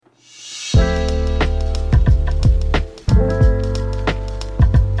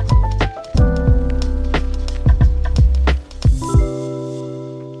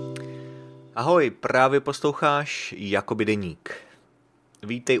Ahoj, právě posloucháš Jakoby deník.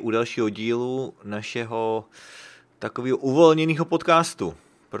 Vítej u dalšího dílu našeho takového uvolněného podcastu.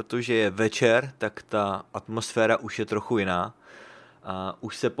 Protože je večer, tak ta atmosféra už je trochu jiná. A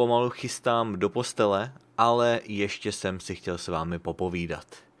už se pomalu chystám do postele, ale ještě jsem si chtěl s vámi popovídat.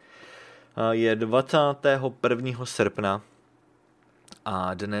 Je 21. srpna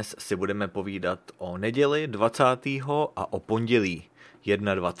a dnes si budeme povídat o neděli 20. a o pondělí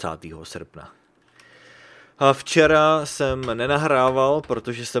 21. srpna. A včera jsem nenahrával,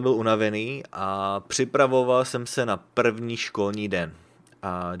 protože jsem byl unavený a připravoval jsem se na první školní den.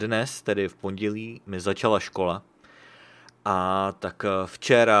 A dnes, tedy v pondělí, mi začala škola. A tak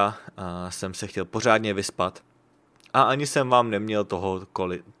včera jsem se chtěl pořádně vyspat a ani jsem vám neměl toho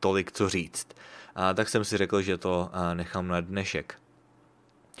tolik co říct. A tak jsem si řekl, že to nechám na dnešek.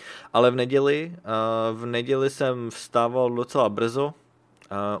 Ale v neděli jsem vstával docela brzo,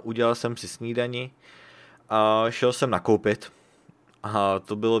 udělal jsem si snídani a šel jsem nakoupit. A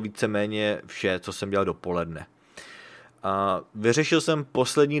to bylo víceméně vše, co jsem dělal dopoledne. Vyřešil jsem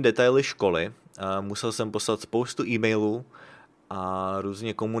poslední detaily školy, musel jsem poslat spoustu e-mailů a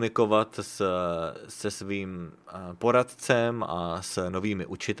různě komunikovat se svým poradcem a s novými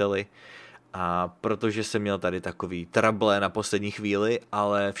učiteli. A protože jsem měl tady takový trable na poslední chvíli,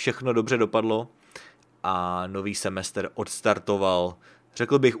 ale všechno dobře dopadlo a nový semestr odstartoval,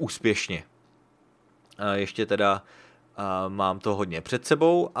 řekl bych, úspěšně. Ještě teda mám to hodně před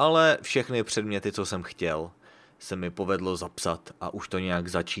sebou, ale všechny předměty, co jsem chtěl, se mi povedlo zapsat a už to nějak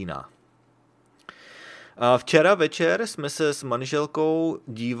začíná. Včera večer jsme se s manželkou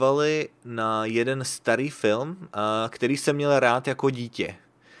dívali na jeden starý film, který jsem měl rád jako dítě.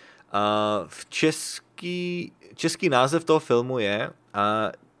 Český název toho filmu je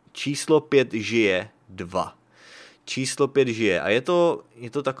Číslo 5 žije 2. Číslo 5 žije. A je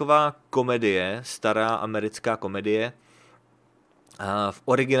to taková komedie, stará americká komedie. V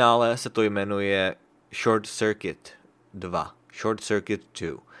originále se to jmenuje Short Circuit 2. Short Circuit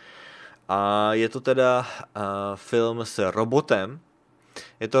 2. A je to teda film s robotem.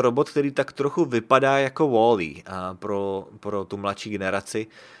 Je to robot, který tak trochu vypadá jako Wall-E pro tu mladší generaci.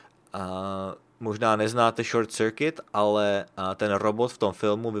 Možná neznáte Short Circuit, ale ten robot v tom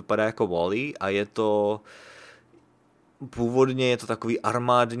filmu vypadá jako Wall-E a původně je to takový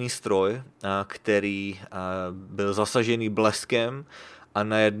armádní stroj, který byl zasažený bleskem a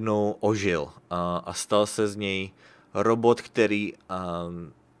najednou ožil a stal se z něj robot, který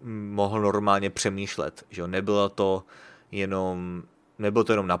mohl normálně přemýšlet. Že? Nebyl to jenom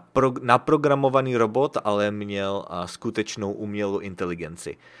naprogramovaný robot, ale měl skutečnou umělou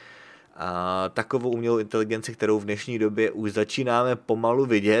inteligenci. Takovou umělou inteligenci, kterou v dnešní době už začínáme pomalu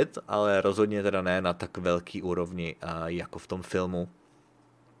vidět, ale rozhodně teda ne na tak velký úrovni jako v tom filmu.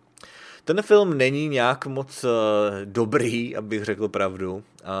 Ten film není nějak moc dobrý, abych řekl pravdu.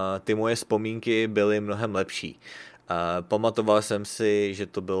 Ty moje vzpomínky byly mnohem lepší. Pamatoval jsem si, že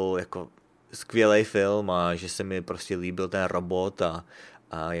to byl jako skvělý film a že se mi prostě líbil ten robot a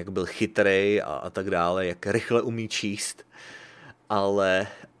jak byl chytrej a tak dále, jak rychle umí číst. Ale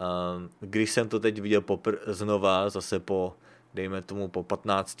když jsem to teď viděl znova, zase dejme tomu po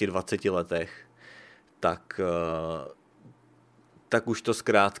 15-20 letech, tak už to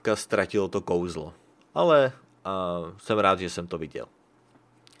zkrátka ztratilo to kouzlo. Ale jsem rád, že jsem to viděl.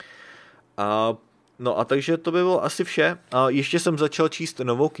 No a takže to by bylo asi vše. Ještě jsem začal číst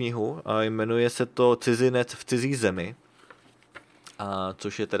novou knihu, jmenuje se to Cizinec v cizí zemi,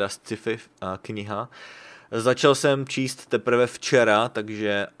 což je teda sci-fi kniha. Začal jsem číst teprve včera,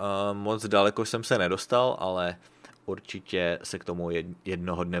 takže moc daleko jsem se nedostal, ale určitě se k tomu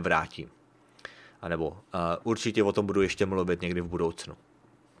jednoho dne vrátím. A nebo určitě o tom budu ještě mluvit někdy v budoucnu.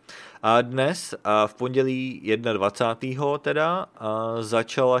 A dnes, v pondělí 21. teda,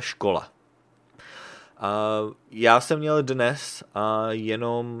 začala škola. Já jsem měl dnes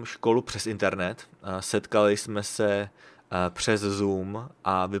jenom školu přes internet. Setkali jsme se přes Zoom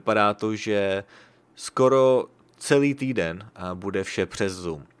a vypadá to, že skoro celý týden bude vše přes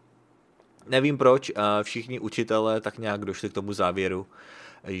Zoom. Nevím proč, všichni učitelé tak nějak došli k tomu závěru,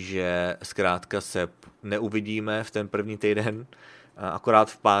 že zkrátka se neuvidíme v ten první týden,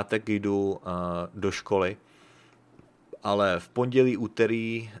 akorát v pátek jdu do školy, ale v pondělí,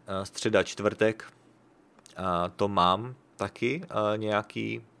 úterý, středa, čtvrtek to mám taky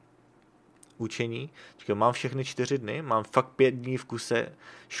nějaký učení. Mám všechny 4 dny, mám fakt 5 dní v kuse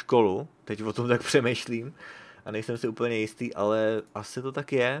školu, teď o tom tak přemýšlím a nejsem si úplně jistý, ale asi to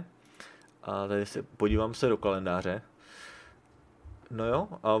tak je. A tady podívám se do kalendáře. No jo,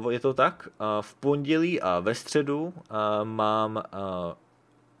 je to tak. V pondělí a ve středu mám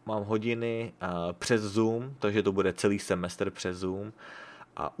mám hodiny přes Zoom, takže to bude celý semestr přes Zoom.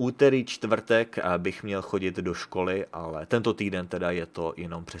 A úterý, čtvrtek bych měl chodit do školy, ale tento týden teda je to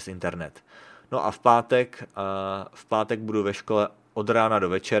jenom přes internet. No a v pátek budu ve škole od rána do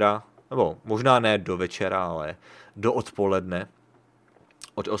večera, nebo možná ne do večera, ale do odpoledne.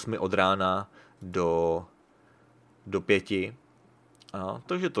 Od 8 od rána do 5.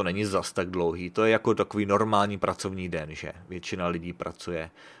 Takže to není zas tak dlouhý. To je jako takový normální pracovní den, že většina lidí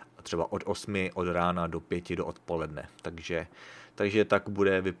pracuje třeba od 8 od rána do 5 do odpoledne. Takže tak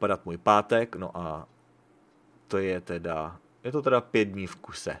bude vypadat můj pátek, no a je to teda 5 dní v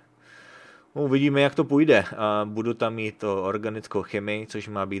kuse. Uvidíme, jak to půjde. Budu tam mít organickou chemii, což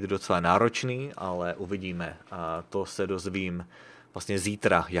má být docela náročný, ale uvidíme. To se dozvím vlastně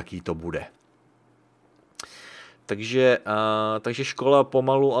zítra, jaký to bude. Takže škola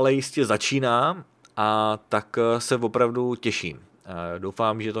pomalu, ale jistě začíná a tak se opravdu těším.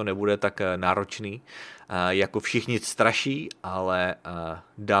 Doufám, že to nebude tak náročný, jako všichni straší, ale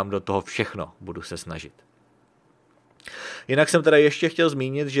dám do toho všechno, budu se snažit. Jinak jsem teda ještě chtěl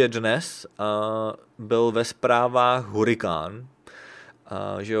zmínit, že dnes byl ve zprávách hurikán,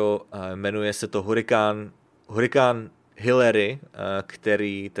 že jo, jmenuje se to hurikán Hilary,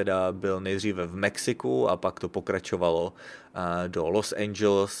 který teda byl nejdříve v Mexiku a pak to pokračovalo do Los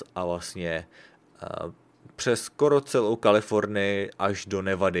Angeles a vlastně přes skoro celou Kalifornii až do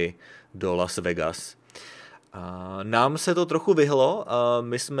Nevady, do Las Vegas. Nám se to trochu vyhlo,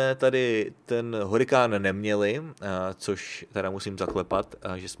 my jsme tady ten hurikán neměli, což teda musím zaklepat,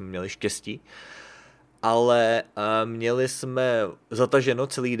 že jsme měli štěstí, ale měli jsme zataženo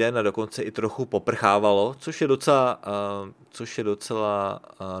celý den a dokonce i trochu poprchávalo, což je docela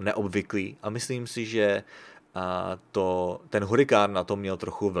neobvyklý a myslím si, že ten hurikán na to měl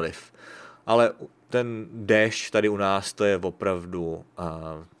trochu vliv. Ale ten déšť tady u nás, to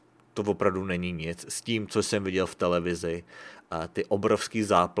opravdu není nic. S tím, co jsem viděl v televizi, ty obrovské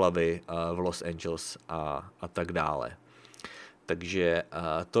záplavy v Los Angeles a tak dále. Takže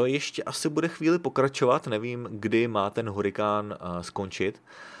to ještě asi bude chvíli pokračovat, nevím, kdy má ten hurikán skončit,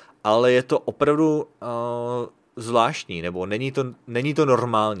 ale je to opravdu zvláštní, nebo není to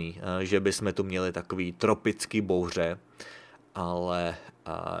normální, že bychom tu měli takový tropický bouře, ale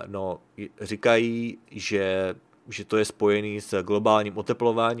říkají, že to je spojený s globálním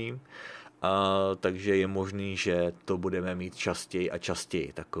oteplováním, takže je možný, že to budeme mít častěji a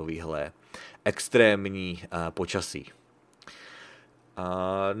častěji, takovýhle extrémní počasí.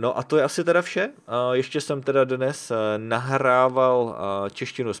 No a to je asi teda vše. Ještě jsem teda dnes nahrával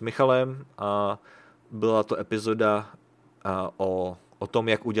češtinu s Michalem a byla to epizoda o tom,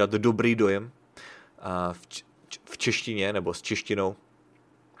 jak udělat dobrý dojem v češtině nebo s češtinou.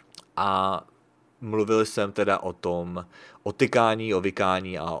 A mluvili jsem teda o tykání, o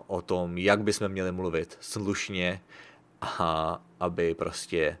vykání a o tom, jak bychom měli mluvit slušně a aby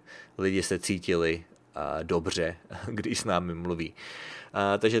prostě lidi se cítili dobře, když s námi mluví.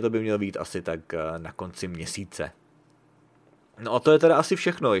 Takže to by mělo být asi tak na konci měsíce. No a to je teda asi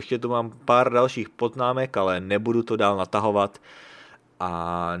všechno. Ještě tu mám pár dalších poznámek, ale nebudu to dál natahovat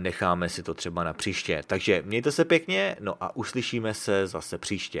a necháme si to třeba na příště. Takže mějte se pěkně, no a uslyšíme se zase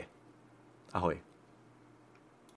příště. Ahoj.